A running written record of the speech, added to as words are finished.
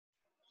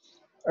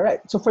All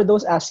right. So for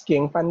those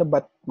asking, paano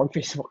ba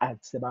mag-Facebook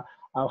ads, diba?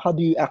 How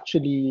do you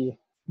actually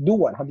do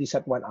one? How do you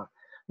set one up?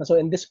 So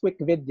in this quick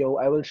video,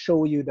 I will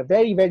show you the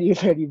very, very,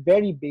 very,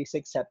 very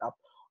basic setup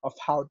of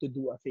how to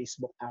do a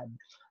Facebook ad.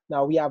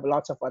 Now we have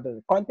lots of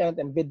other content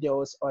and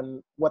videos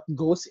on what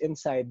goes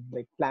inside,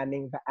 like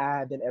planning the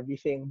ad and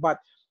everything. But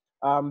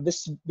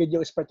this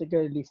video is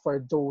particularly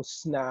for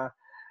those na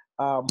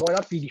who are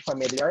not really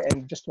familiar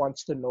and just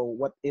wants to know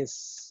what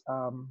is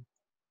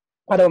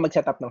paano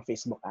mag-set up ng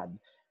Facebook ad.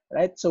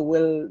 Right? So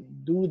we'll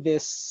do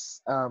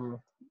this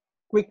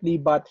quickly,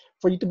 but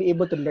for you to be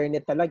able to learn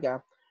it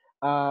talaga,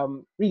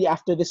 really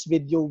after this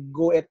video,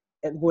 go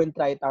and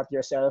try it out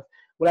yourself.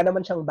 Wala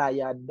naman siyang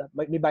bayad.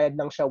 May bayad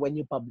lang siya when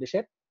you publish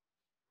it.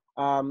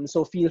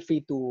 So feel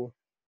free to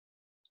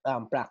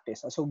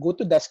practice. So go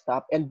to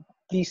desktop and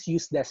please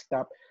use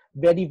desktop.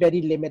 Very,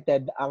 very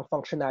limited ang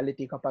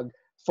functionality kapag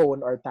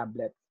phone or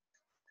tablet.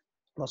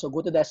 So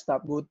go to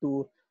desktop, go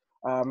to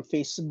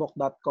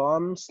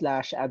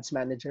facebook.com/ads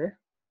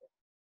manager.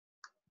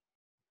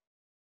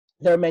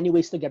 There are many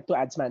ways to get to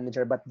Ads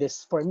Manager, but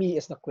this for me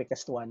is the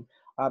quickest one,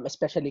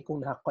 especially kung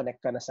naka-connect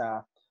ka na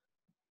sa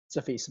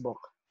Facebook.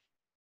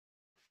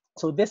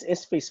 So this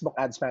is Facebook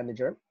Ads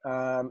Manager.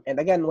 And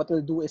again, what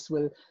we'll do is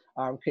we'll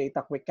create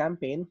a quick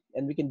campaign,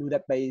 and we can do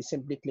that by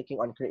simply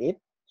clicking on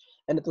Create,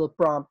 and it will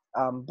prompt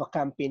the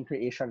campaign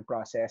creation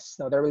process.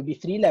 Now, there will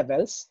be 3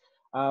 levels.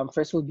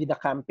 First will be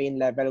the campaign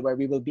level where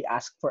we will be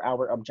asked for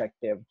our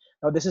objective.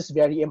 Now, this is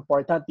very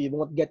important. We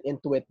won't get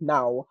into it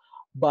now,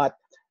 but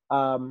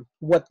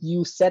what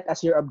you set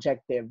as your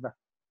objective,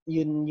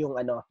 yun yung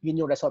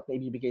result na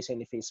ibibigay sa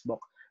ni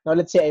Facebook. Now,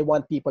 let's say I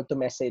want people to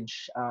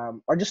message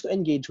or just to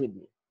engage with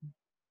me.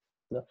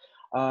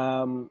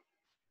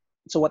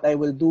 So what I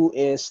will do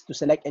is to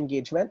select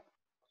engagement,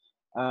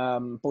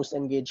 post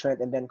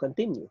engagement, and then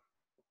continue.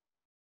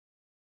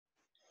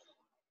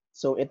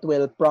 So it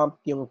will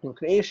prompt yung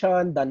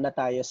creation, done na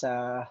tayo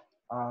sa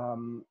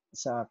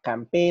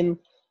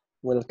campaign.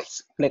 We'll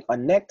click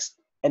on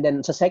next. And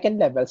then sa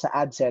second level, sa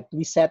ad set,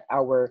 we set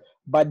our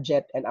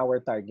budget and our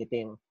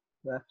targeting.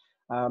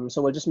 So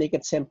we'll just make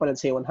it simple and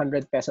say 100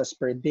 pesos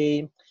per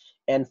day.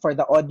 And for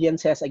the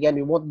audiences, again,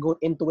 we won't go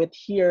into it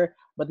here,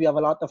 but we have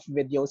a lot of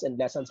videos and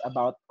lessons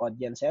about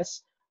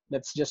audiences.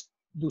 Let's just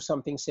do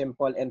something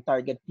simple and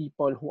target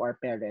people who are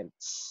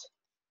parents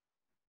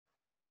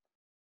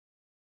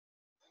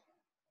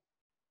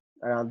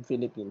around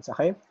Philippines.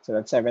 Okay, so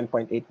that's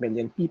 7.8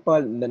 million people.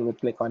 And then we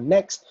click on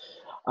next.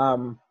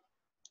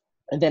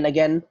 And then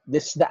again,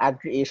 this is the ad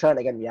creation.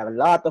 Again, we have a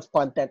lot of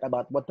content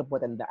about what to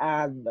put in the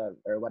ad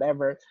or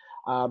whatever.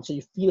 So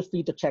you feel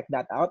free to check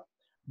that out.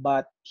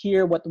 But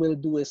here, what we'll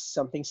do is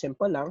something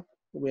simple lang.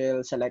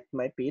 We'll select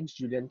my page,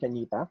 Julian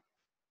Canita.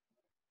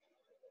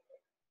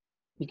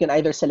 You can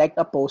either select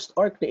a post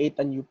or create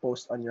a new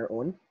post on your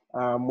own.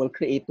 We'll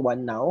create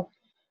one now.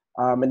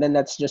 And then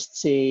let's just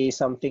say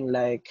something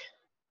like,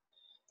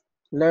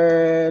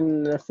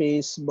 learn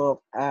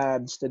Facebook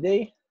ads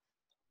today.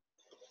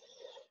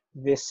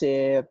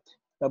 Visit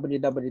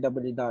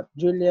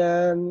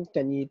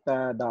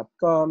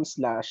www.juliancanita.com/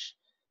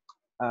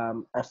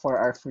 for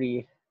our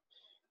free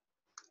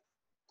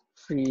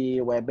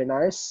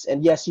webinars.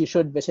 And yes, you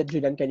should visit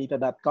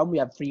juliancanita.com. We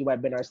have free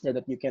webinars there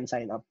that you can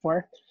sign up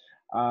for.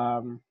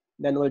 Then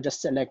we'll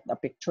just select a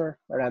picture,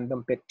 a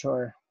random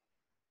picture.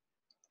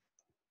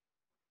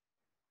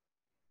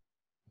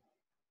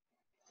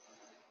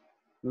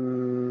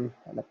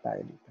 Hanap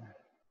tayo dito.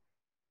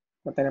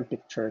 Hanap tayo ng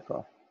picture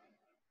ko.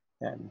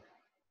 Yan.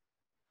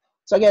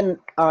 So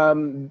again,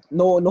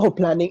 no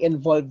planning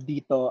involved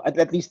dito, at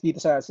least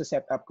dito sa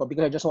setup ko,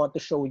 because I just want to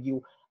show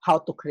you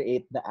how to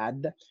create the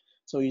ad.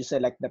 So you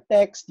select the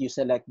text, you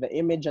select the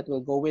image that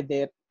will go with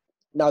it.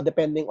 Now,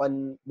 depending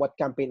on what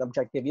campaign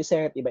objective you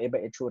set,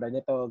 iba-iba itsura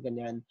nito,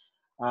 ganyan.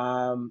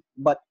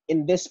 But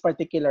in this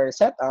particular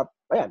setup,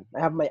 ayan, I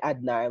have my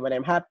ad na, and when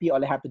I'm happy, all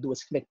I have to do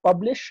is click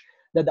publish,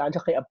 dadaan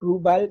siya kay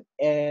approval,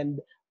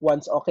 and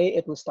once okay,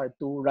 it will start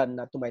to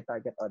run na to my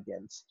target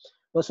audience.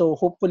 So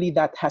hopefully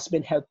that has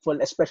been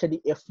helpful,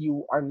 especially if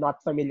you are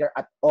not familiar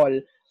at all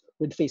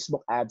with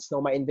Facebook ads.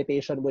 Now, my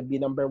invitation would be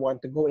number 1,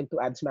 to go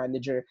into Ads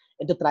Manager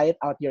and to try it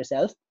out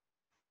yourself.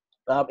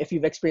 If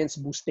you've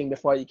experienced boosting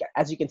before,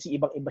 as you can see,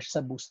 ibang-iba siya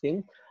sa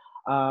boosting.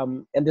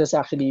 And this is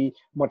actually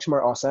much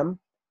more awesome.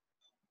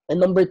 And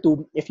number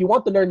 2, if you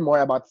want to learn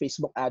more about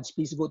Facebook ads,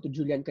 please go to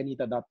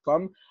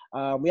juliancanita.com.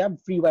 We have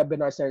free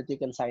webinars there that you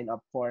can sign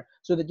up for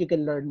so that you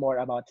can learn more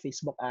about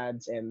Facebook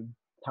ads and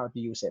how to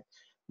use it.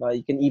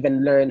 You can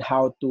even learn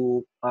how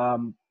to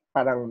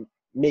parang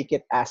make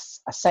it as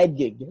a side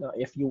gig,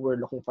 if you were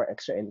looking for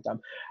extra income.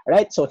 All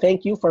right, so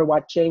thank you for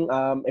watching.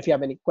 If you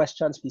have any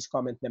questions, please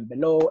comment them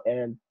below.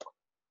 And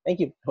thank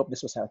you. Hope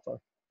this was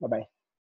helpful. Bye-bye.